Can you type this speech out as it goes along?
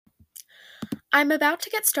I'm about to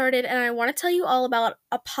get started and I want to tell you all about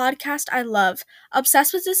a podcast I love.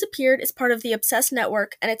 Obsessed with Disappeared is part of the Obsessed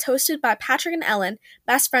Network and it's hosted by Patrick and Ellen,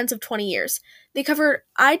 best friends of 20 years. They cover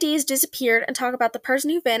IDs disappeared and talk about the person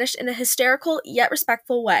who vanished in a hysterical yet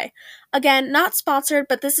respectful way. Again, not sponsored,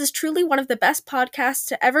 but this is truly one of the best podcasts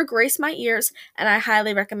to ever grace my ears and I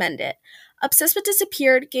highly recommend it. Obsessed with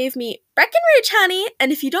Disappeared gave me Breckenridge, honey,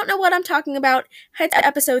 and if you don't know what I'm talking about, head to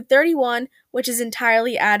episode 31, which is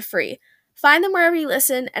entirely ad-free. Find them wherever you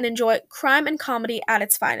listen and enjoy crime and comedy at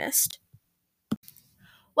its finest.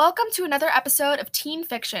 Welcome to another episode of Teen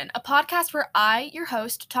Fiction, a podcast where I, your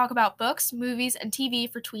host, talk about books, movies, and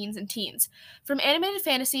TV for tweens and teens. From animated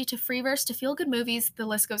fantasy to freeverse to feel-good movies, the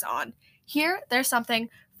list goes on. Here, there's something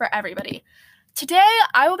for everybody. Today,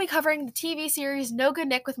 I will be covering the TV series No Good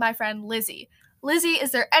Nick with my friend Lizzie. Lizzie,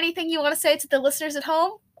 is there anything you want to say to the listeners at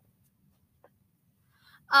home?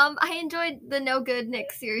 I enjoyed the No Good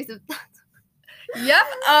Nick series of... Yep,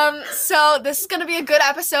 so this is gonna be a good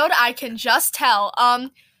episode, I can just tell.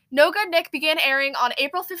 No Good Nick began airing on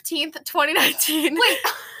April 15th, 2019. Wait!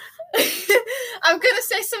 I'm gonna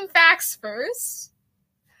say some facts first.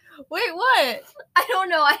 Wait, what? I don't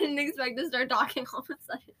know, I didn't expect to start talking all of a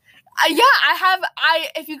sudden.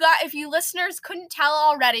 If you listeners couldn't tell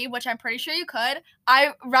already, which I'm pretty sure you could,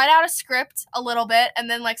 I write out a script a little bit, and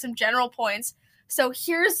then, some general points. So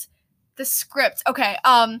here's the script. Okay,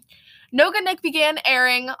 No Good Nick began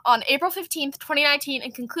airing on April 15th, 2019,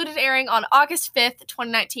 and concluded airing on August 5th,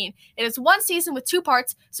 2019. It is one season with two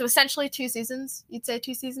parts, so essentially 2 seasons. You'd say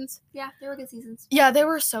 2 seasons? Yeah, they were good seasons. Yeah, they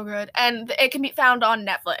were so good, and it can be found on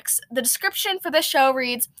Netflix. The description for this show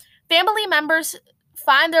reads, family members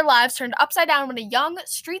find their lives turned upside down when a young,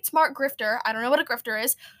 street-smart grifter, I don't know what a grifter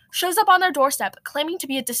is, shows up on their doorstep, claiming to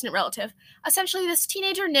be a distant relative. Essentially, this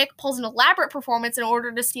teenager Nick pulls an elaborate performance in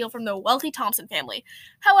order to steal from the wealthy Thompson family.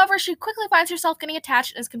 However, she quickly finds herself getting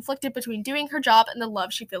attached and is conflicted between doing her job and the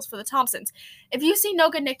love she feels for the Thompsons. If you've seen No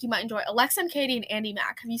Good Nick, you might enjoy Alexa and Katie and Andy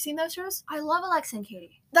Mack. Have you seen those shows? I love Alexa and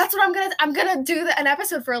Katie. That's what I'm gonna do an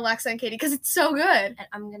episode for Alexa and Katie because it's so good. And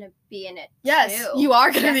I'm gonna be in it, yes, too. You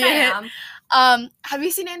are gonna be in it. Have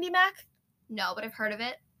you seen Andy Mack? No, but I've heard of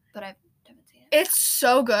it, but I haven't seen it. It's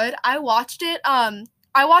so good. I watched it. I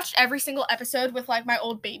watched every single episode with my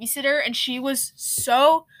old babysitter, and she was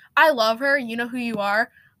so. I love her. You know who you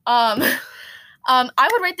are. I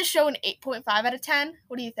would rate the show an 8.5 out of 10.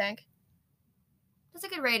 What do you think? That's a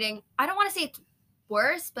good rating. I don't want to say it's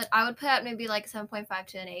worse, but I would put out maybe 7.5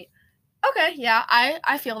 to an 8. Okay, yeah,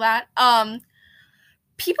 I feel that.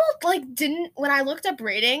 People didn't, when I looked up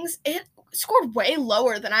ratings, it scored way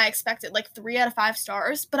lower than I expected, 3 out of 5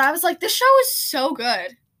 stars. But I was like, this show is so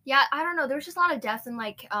good. Yeah, I don't know. There was just a lot of depth in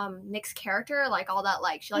Nick's character, all that.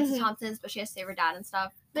 She likes the Thompsons, but she has to save her dad and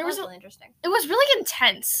stuff. That was really interesting. It was really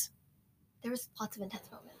intense. There was lots of intense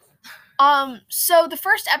moments. So the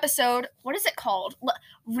first episode, what is it called?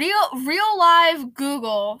 Real live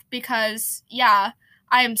Google, because yeah,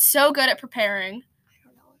 I am so good at preparing. I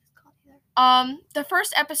don't know what it's called either. The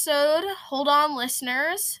first episode, hold on,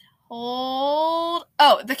 listeners.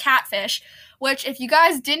 The catfish, which if you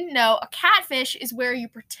guys didn't know, a catfish is where you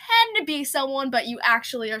pretend to be someone, but you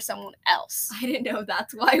actually are someone else. I didn't know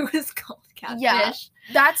that's why it was called catfish. Yeah,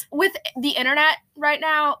 that's with the internet right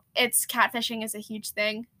now, catfishing is a huge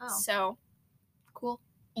thing. Oh. So, cool.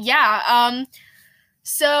 Yeah,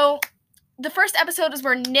 so the first episode is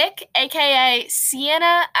where Nick, aka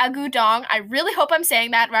Sienna Agudong, I really hope I'm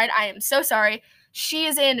saying that right, I am so sorry. She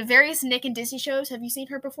is in various Nick and Disney shows. Have you seen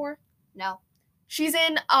her before? No. She's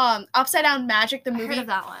in Upside Down Magic, the movie. I heard of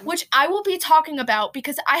that one. Which I will be talking about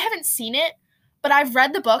because I haven't seen it, but I've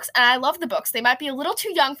read the books and I love the books. They might be a little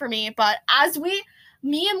too young for me, but as me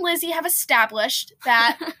and Lizzie have established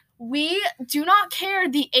that we do not care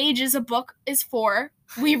the ages a book is for.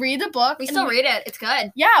 We read the book. We still read it. It's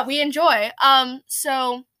good. Yeah, we enjoy.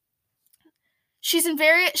 So she's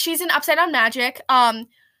in Upside Down Magic.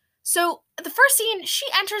 So the first scene, she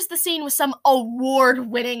enters the scene with some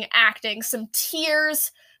award-winning acting, some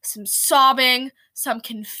tears, some sobbing, some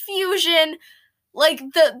confusion,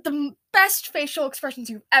 the best facial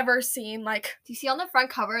expressions you've ever seen. Do you see on the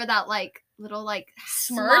front cover that little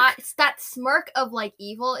smirk? That smirk of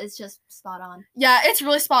evil is just spot on. Yeah, it's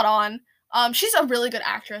really spot on. She's a really good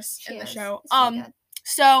actress in the show. Really good.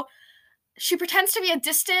 So she pretends to be a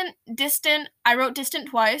distant. I wrote distant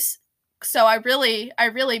twice. So I really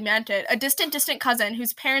meant it. A distant cousin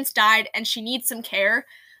whose parents died and she needs some care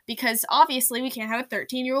because obviously we can't have a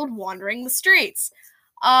 13-year-old wandering the streets.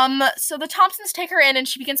 So the Thompsons take her in, and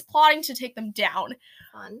she begins plotting to take them down.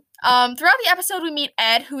 Fun. Throughout the episode, we meet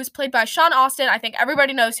Ed, who is played by Sean Astin. I think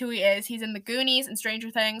everybody knows who he is. He's in The Goonies and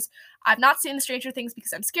Stranger Things. I've not seen the Stranger Things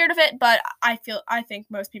because I'm scared of it, but I think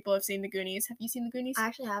most people have seen The Goonies. Have you seen The Goonies? I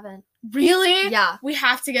actually haven't. Really? Yeah. We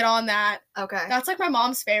have to get on that. Okay. That's like my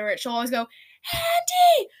mom's favorite. She'll always go,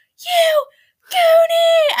 Andy, you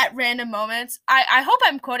Goonie, at random moments. I hope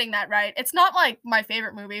I'm quoting that right. It's not like my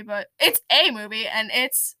favorite movie, but it's a movie, and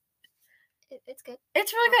it's good.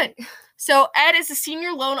 It's really good. So Ed is a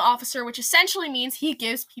senior loan officer, which essentially means he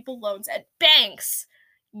gives people loans at banks.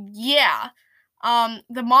 Yeah.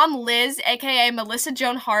 The mom, Liz, aka Melissa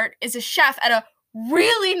Joan Hart, is a chef at a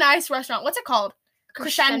really nice restaurant. What's it called?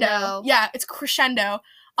 Crescendo. Yeah, it's Crescendo.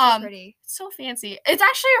 So pretty. It's so fancy. It's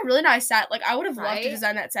actually a really nice set. Like, I would have loved to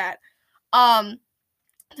design that set. The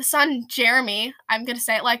son, Jeremy, I'm gonna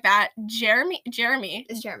say it like that. Jeremy. It's Jeremy.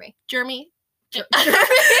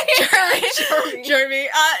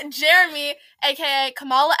 Jeremy, aka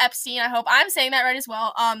Kamala Epstein. I hope I'm saying that right as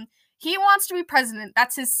well. He wants to be president.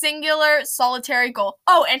 That's his singular, solitary goal.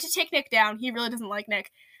 Oh, and to take Nick down. He really doesn't like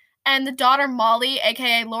Nick. And the daughter, Molly,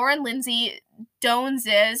 aka Lauren Lindsay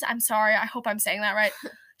Doanzis. I'm sorry. I hope I'm saying that right.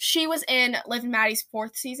 She was in Liv and Maddie's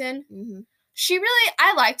 4th season. Mm-hmm.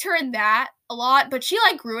 I liked her in that a lot, but she,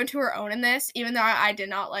 like, grew into her own in this, even though I did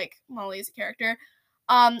not like Molly as a character.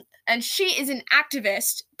 And she is an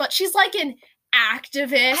activist, but she's like an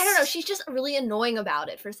activist. I don't know. She's just really annoying about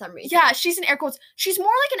it for some reason. Yeah, she's in air quotes. She's more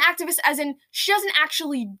like an activist as in she doesn't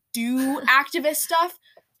actually do activist stuff.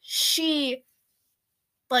 She,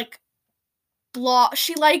 like,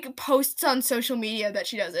 she, like, posts on social media that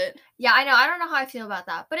she does it. Yeah, I know. I don't know how I feel about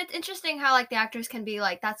that. But it's interesting how, like, the actors can be,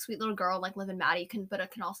 like, that sweet little girl, like Liv and Maddie, but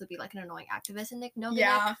it can also be, like, an annoying activist. And Nick, Nick.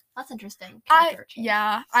 That's interesting. I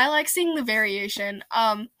like seeing the variation.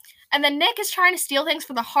 And then Nick is trying to steal things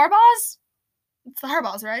for the Harbaughs. It's the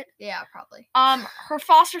Harbaughs, right? Yeah, probably. Her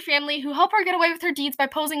foster family, who help her get away with her deeds by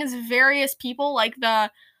posing as various people, like the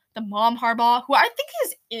mom Harbaugh, who I think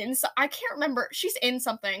is in, I can't remember. She's in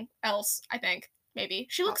something else, I think. Maybe.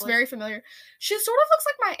 She looks very familiar. She sort of looks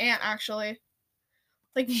like my aunt, actually.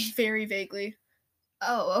 Like, very vaguely.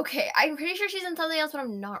 Oh, okay. I'm pretty sure she's in something else, but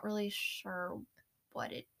I'm not really sure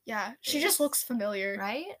what it Yeah, she just looks familiar.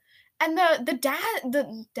 Right? And the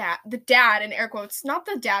dad, in air quotes, not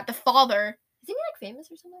the dad, the father. Isn't he, like, famous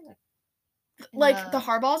or something? Like the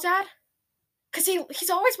Harbaugh dad? Because he's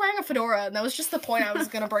always wearing a fedora, and that was just the point I was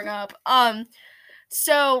going to bring up.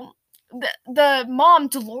 So the mom, I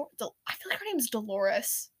feel like her name's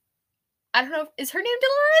Dolores. I don't know. Is her name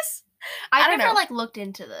Dolores? I never know. Like, looked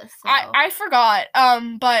into this. So. I forgot.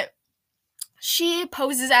 But she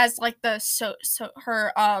poses as, like,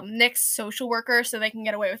 her Nick's social worker so they can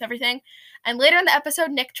get away with everything. And later in the episode,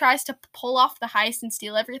 Nick tries to pull off the heist and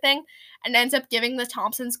steal everything and ends up giving the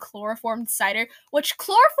Thompsons chloroformed cider, which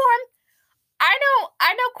chloroform, I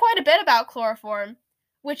know quite a bit about chloroform,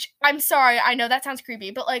 which, I'm sorry, I know that sounds creepy,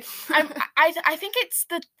 but, like, I think it's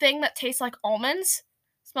the thing that tastes like almonds.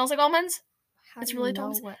 Smells like almonds. It's really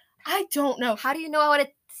delicious. I don't know. How do you know what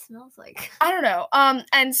it smells like? I don't know.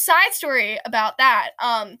 And side story about that.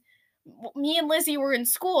 Me and Lizzie were in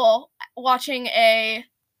school watching it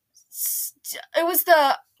was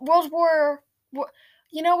the World War,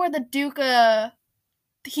 you know, where the Duke,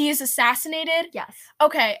 he is assassinated? Yes.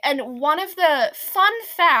 Okay, and one of the fun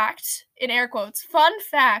fact, in air quotes,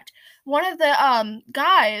 one of the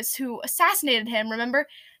guys who assassinated him, remember?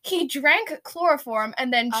 He drank chloroform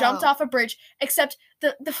and then jumped off a bridge, except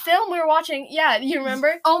the film we were watching, yeah, you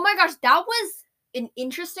remember? Oh my gosh, that was an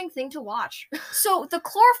interesting thing to watch. So the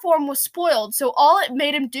chloroform was spoiled, so all it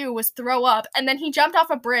made him do was throw up, and then he jumped off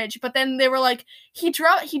a bridge, but then they were like, he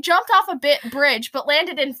jumped off a bridge, but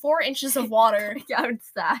landed in 4 inches of water. Yeah,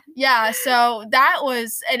 it's sad. Yeah, so that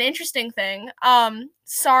was an interesting thing.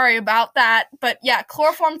 Sorry about that, but yeah,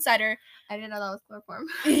 chloroform cider. I didn't know that was chloroform.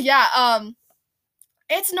 Yeah,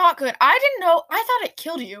 it's not good. I didn't know, I thought it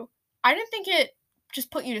killed you. I didn't think it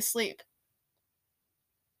just put you to sleep.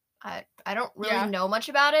 I don't really know much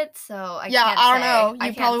about it, so I can't say. Yeah, I don't know.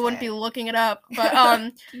 You probably wouldn't be looking it up,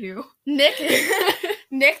 but you. Nick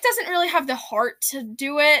doesn't really have the heart to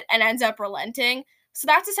do it and ends up relenting. So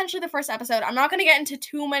that's essentially the first episode. I'm not going to get into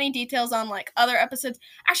too many details on, like, other episodes.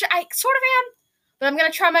 Actually, I sort of am, but I'm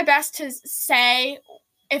going to try my best to say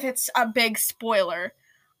if it's a big spoiler.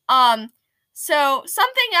 So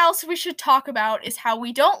something else we should talk about is how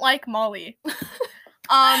we don't like Molly.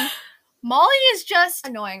 Molly is just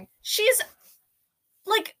annoying. She's,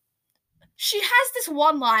 like, she has this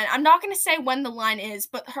one line. I'm not going to say when the line is,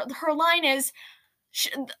 but her line is,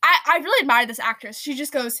 I really admire this actress. She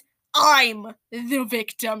just goes, I'm the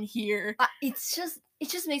victim here. It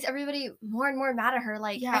just makes everybody more and more mad at her.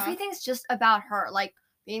 Like, everything's just about her. Like,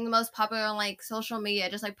 being the most popular on, like, social media,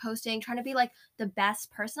 just, like, posting, trying to be, like, the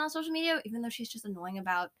best person on social media, even though she's just annoying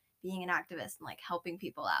about being an activist and, like, helping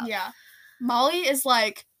people out. Yeah. Molly is,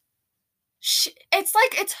 like, it's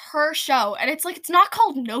like it's her show, and it's like it's not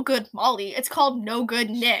called No Good Molly. It's called No Good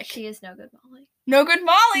Nick. She is No Good Molly. No Good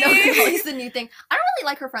Molly! No Good Molly's the new thing. I don't really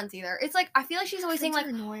like her friends either. It's like, I feel like she's always saying, like,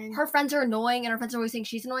 her friends are annoying, and her friends are always saying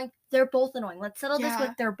she's annoying. They're both annoying. Let's settle this with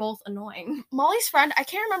they're both annoying. Molly's friend, I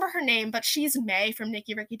can't remember her name, but she's May from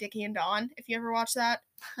Nikki, Ricky, Dickie, and Dawn, if you ever watched that.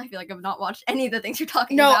 I feel like I've not watched any of the things you're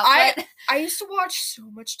talking about. No, I used to watch so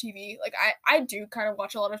much TV. Like, I do kind of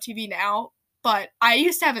watch a lot of TV now, but I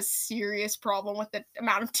used to have a serious problem with the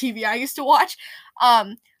amount of TV I used to watch.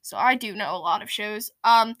 So I do know a lot of shows.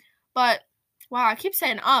 But wow, I keep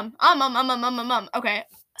saying Okay,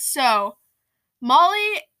 so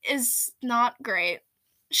Molly is not great.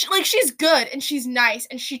 She's good and she's nice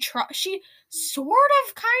and she sort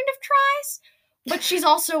of kind of tries, but she's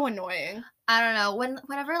also annoying. I don't know.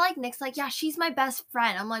 Whenever, like, Nick's like, yeah, she's my best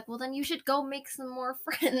friend, I'm like, well, then you should go make some more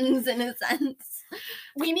friends, in a sense.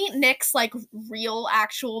 We meet Nick's, like, real,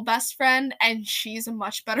 actual best friend, and she's a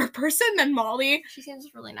much better person than Molly. She seems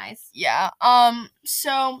really nice. Yeah.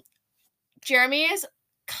 So Jeremy is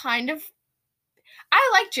kind of... I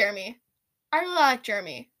like Jeremy. I really like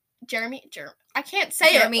Jeremy. Jeremy. I can't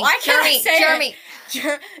say it. Why can't I say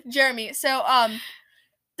it? Jeremy. So,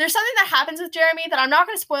 there's something that happens with Jeremy that I'm not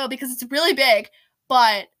going to spoil because it's really big,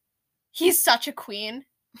 but he's such a queen.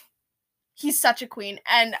 He's such a queen.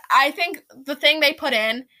 And I think the thing they put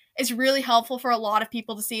in is really helpful for a lot of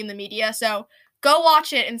people to see in the media. So go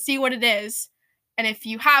watch it and see what it is. And if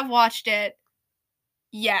you have watched it,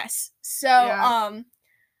 yes. So,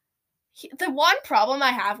 the one problem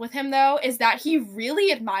I have with him, though, is that he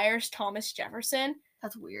really admires Thomas Jefferson.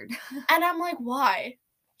 That's weird. And I'm like, why?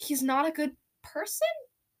 He's not a good person?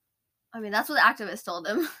 I mean, that's what the activists told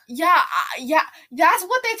him. Yeah, that's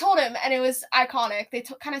what they told him, and it was iconic. They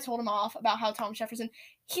kind of told him off about how Thomas Jefferson,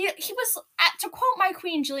 he was, to quote my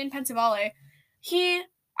queen, Jillian Pensavalle,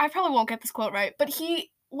 I probably won't get this quote right, but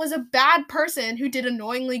he was a bad person who did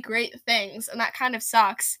annoyingly great things, and that kind of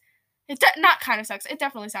sucks. It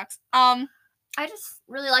definitely sucks. I just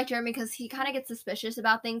really like Jeremy because he kind of gets suspicious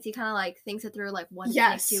about things. He kind of, like, thinks it through, like, what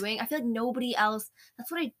he's doing. I feel like nobody else, that's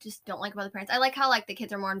what I just don't like about the parents. I like how, like, the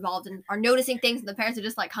kids are more involved and are noticing things, and the parents are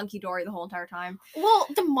just, like, hunky-dory the whole entire time. Well,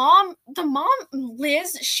 the mom,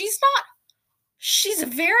 Liz, she's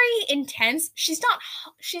very intense. She is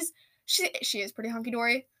pretty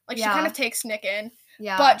hunky-dory. Like, she kind of takes Nick in.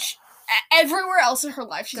 Yeah. But everywhere else in her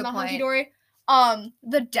life, she's not hunky-dory.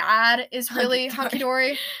 The dad is really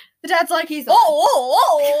hunky-dory. The dad's like, he's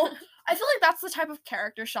oh. I feel like that's the type of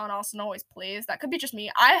character Sean Astin always plays. That could be just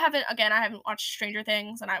me. I haven't watched Stranger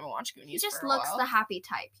Things, and I haven't watched Goonies. He just looks the happy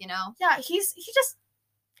type, you know? Yeah, he's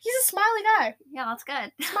a smiley guy. Yeah, that's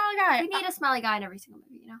good. Smiley guy. We need a smiley guy in every single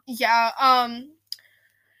movie, you know? Yeah,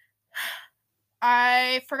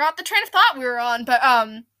 I forgot the train of thought we were on, but,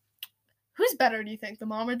 who's better, do you think, the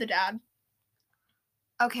mom or the dad?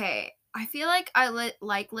 Okay, I feel like I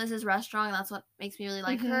like Liz's restaurant, and that's what makes me really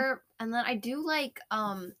like her. And then I do like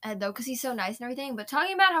Ed, though, because he's so nice and everything. But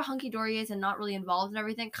talking about how hunky-dory he is and not really involved in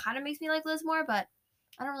everything kind of makes me like Liz more, but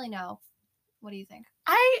I don't really know. What do you think?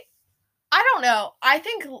 I don't know. I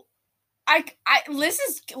think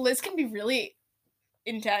Liz can be really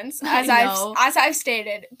intense, as I've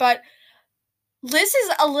stated, but Liz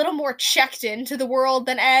is a little more checked into the world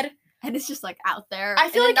than Ed. And it's just, like, out there. I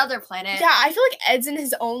feel like another planet. Yeah, I feel like Ed's in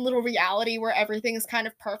his own little reality where everything is kind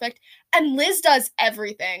of perfect. And Liz does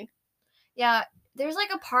everything. Yeah, there's, like,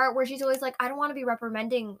 a part where she's always like, I don't want to be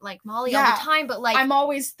reprimanding, like, Molly all the time, but, like, I'm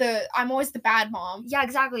always the bad mom. Yeah,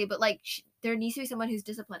 exactly. But, like, there needs to be someone who's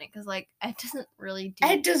disciplining, because, like, Ed doesn't really do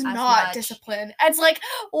Ed does not much. discipline. Ed's like,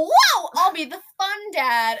 whoa, I'll be the fun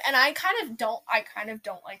dad. And I kind of don't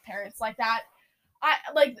like parents like that.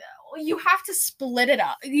 You have to split it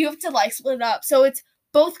up. You have to, like, split it up. So it's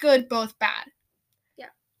both good, both bad. Yeah.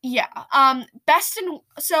 Yeah.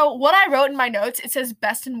 So what I wrote in my notes, it says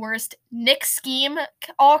best and worst Nick scheme,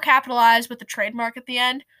 all capitalized with the trademark at the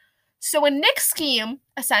end. So a Nick scheme,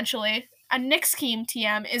 essentially, a Nick scheme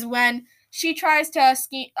TM is when she tries to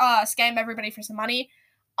scam everybody for some money.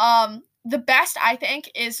 The best, I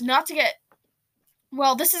think, is not to get,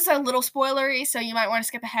 well, this is a little spoilery, so you might want to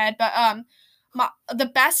skip ahead, but, the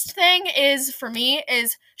best thing for me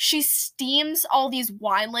is she steams all these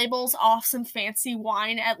wine labels off some fancy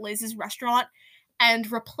wine at Liz's restaurant and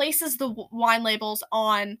replaces the wine labels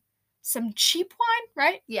on some cheap wine,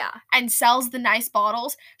 right? Yeah. And sells the nice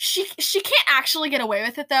bottles. She can't actually get away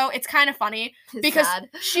with it, though. It's kind of funny. It's because sad.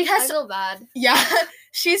 she has... I feel bad. Yeah.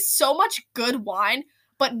 She's so much good wine,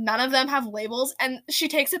 but none of them have labels. And she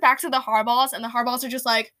takes it back to the Harbaughs, and the Harbaughs are just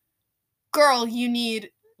like, girl, you need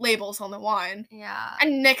labels on the wine. Yeah.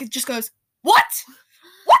 And Nick just goes, what?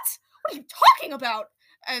 What? What are you talking about?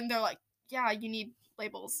 And they're like, yeah, you need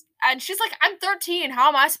labels. And she's like, I'm 13. How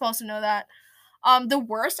am I supposed to know that? The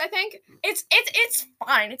worst, I think, it's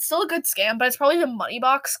fine. It's still a good scam, but it's probably the money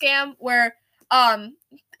box scam where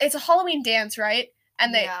it's a Halloween dance, right?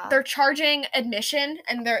 And they're charging admission,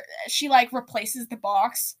 and she like replaces the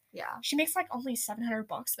box. Yeah. She makes like only $700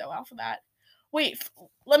 though off of that. Wait,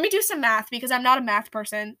 let me do some math because I'm not a math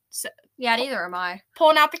person. So, yeah, neither am I.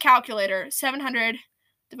 Pulling out the calculator, 700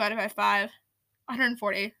 divided by 5,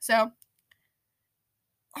 140. So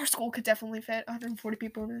our school could definitely fit 140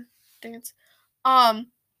 people in a dance.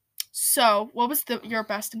 So what was your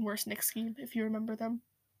best and worst Nick scheme, if you remember them?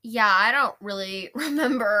 Yeah, I don't really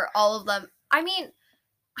remember all of them. I mean,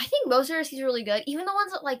 I think most of her schemes are really good, even the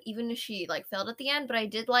ones that like even if she like failed at the end. But I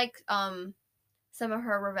did like some of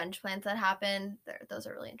her revenge plans that happened. Those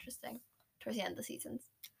are really interesting towards the end of the seasons.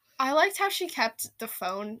 I liked how she kept the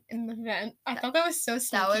phone in the vent. I thought that was so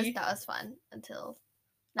sneaky. That was fun until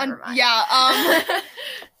never mind. Yeah.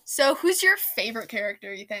 So who's your favorite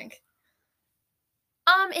character, you think?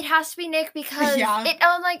 It has to be Nick because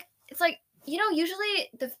it's like, you know, usually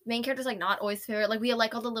the main character's like not always favorite. Like we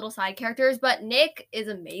like all the little side characters, but Nick is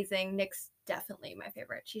amazing. Nick's definitely my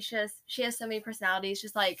favorite. She has so many personalities,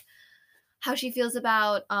 just like how she feels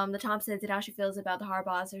about the Thompsons and how she feels about the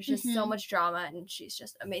Harbaughs. There's just so much drama, and she's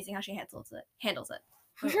just amazing how she handles it.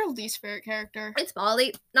 Who's your least favorite character? It's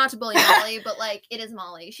Molly. Not to bully Molly, but like it is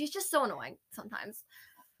Molly. She's just so annoying sometimes.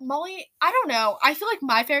 Molly, I don't know. I feel like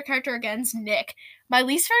my favorite character again is Nick. My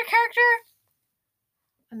least favorite character,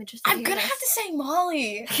 I'm interested. I'm gonna have to say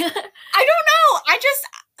Molly. I don't know.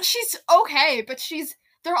 She's okay, but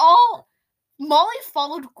they're all... Molly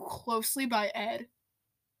followed closely by Ed.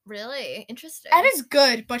 Really? Interesting. Ed is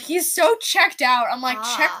good, but he's so checked out. I'm like,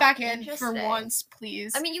 check back in for once,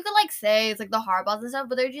 please. I mean, you could like say it's like the Harbaughs and stuff,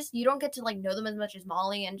 but you don't get to like know them as much as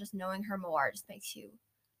Molly, and just knowing her more just makes you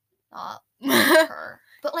not like her.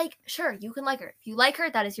 But like, sure, you can like her. If you like her,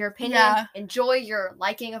 that is your opinion. Yeah. Enjoy your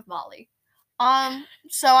liking of Molly.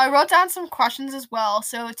 So I wrote down some questions as well.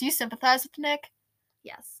 So do you sympathize with Nick?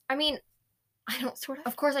 Yes. I mean, I don't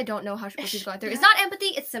of course I don't know what she's going through. It's not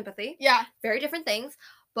empathy, it's sympathy. Yeah. Very different things.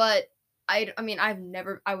 But I mean, I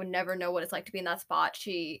would never know what it's like to be in that spot.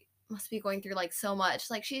 She must be going through like so much.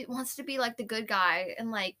 Like she wants to be like the good guy and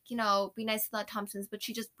like, you know, be nice to the Thompsons, but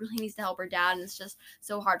she just really needs to help her dad, and it's just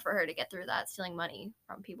so hard for her to get through that, stealing money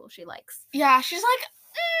from people she likes. Yeah, she's like,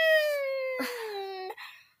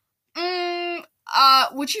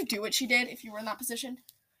 would you do what she did if you were in that position?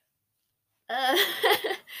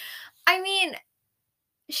 I mean,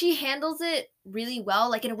 she handles it really well,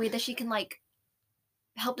 like in a way that she can like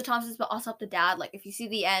help the Thompsons, but also help the dad. Like if you see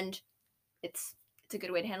the end, it's a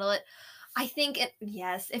good way to handle it. I think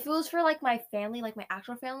yes, if it was for like my family, like my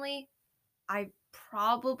actual family, I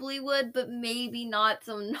probably would, but maybe not,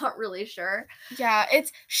 so I'm not really sure. Yeah,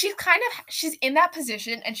 she's in that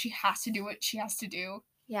position and she has to do what she has to do.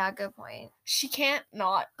 Yeah, good point. She can't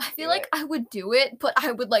not. I feel like I would do it, but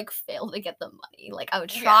I would like fail to get the money. Like I would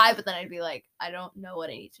try, but then I'd be like, I don't know what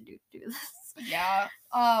I need to do to do this. Yeah.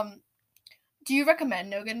 Do you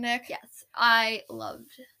recommend No Good Nick? Yes, I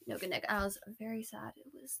loved No Good Nick. I was very sad.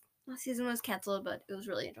 Last season was canceled, but it was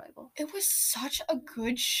really enjoyable. It was such a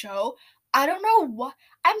good show. I don't know what.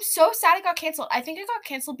 I'm so sad it got canceled. I think it got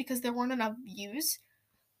canceled because there weren't enough views.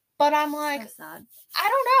 But I'm like, so sad. I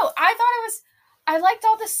don't know. I liked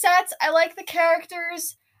all the sets. I liked the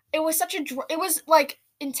characters. It was it was like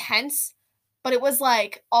intense, but it was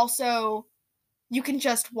like also you can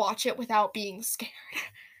just watch it without being scared.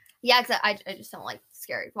 Yeah, exactly. I just don't like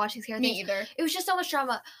watching scary things. Me either. It was just so much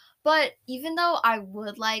drama. But even though I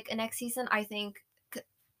would like a next season, I think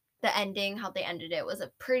the ending, how they ended it, was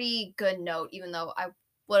a pretty good note, even though I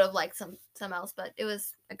would have liked some else, but it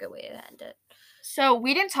was a good way to end it. So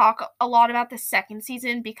we didn't talk a lot about the second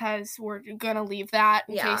season because we're going to leave that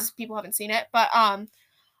in case people haven't seen it. But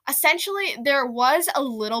essentially, there was a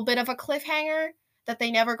little bit of a cliffhanger that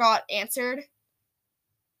they never got answered.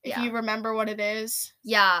 If you remember what it is.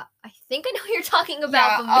 Yeah, I think I know what you're talking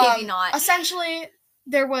about, but maybe not. Essentially,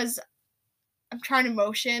 there was... I'm trying to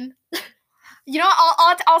motion. You know,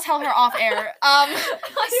 I'll tell her off air. I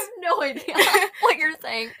have no idea what you're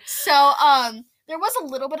saying. So, there was a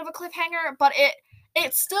little bit of a cliffhanger, but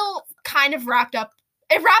it still kind of wrapped up.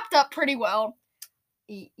 It wrapped up pretty well.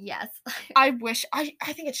 Yes. I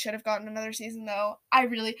think it should have gotten another season, though.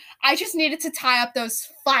 I just needed to tie up those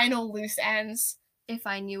final loose ends. If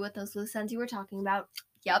I knew what those loose ends you were talking about.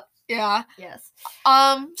 Yep. Yeah. Yes.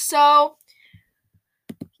 So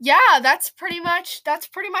yeah, that's pretty much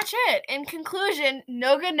it. In conclusion,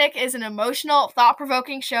 No Good Nick is an emotional,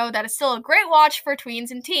 thought-provoking show that is still a great watch for tweens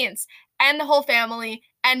and teens, and the whole family,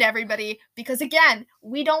 and everybody, because again,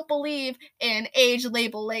 we don't believe in age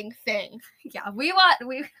labeling thing. Yeah, we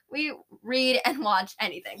read and watch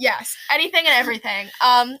anything. Yes, anything and everything.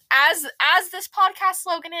 As this podcast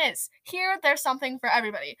slogan is, here there's something for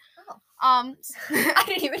everybody. Oh. I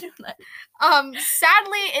didn't even know that.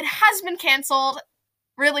 Sadly, it has been canceled.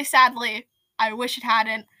 Really sadly. I wish it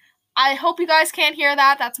hadn't. I hope you guys can't hear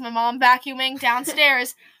that. That's my mom vacuuming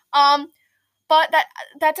downstairs. But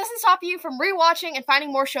that doesn't stop you from rewatching and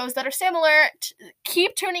finding more shows that are similar.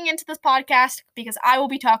 Keep tuning into this podcast because I will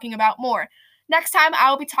be talking about more. Next time,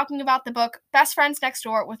 I will be talking about the book Best Friends Next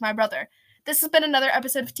Door with my brother. This has been another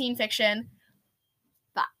episode of Teen Fiction.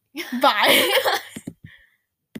 Bye. Bye.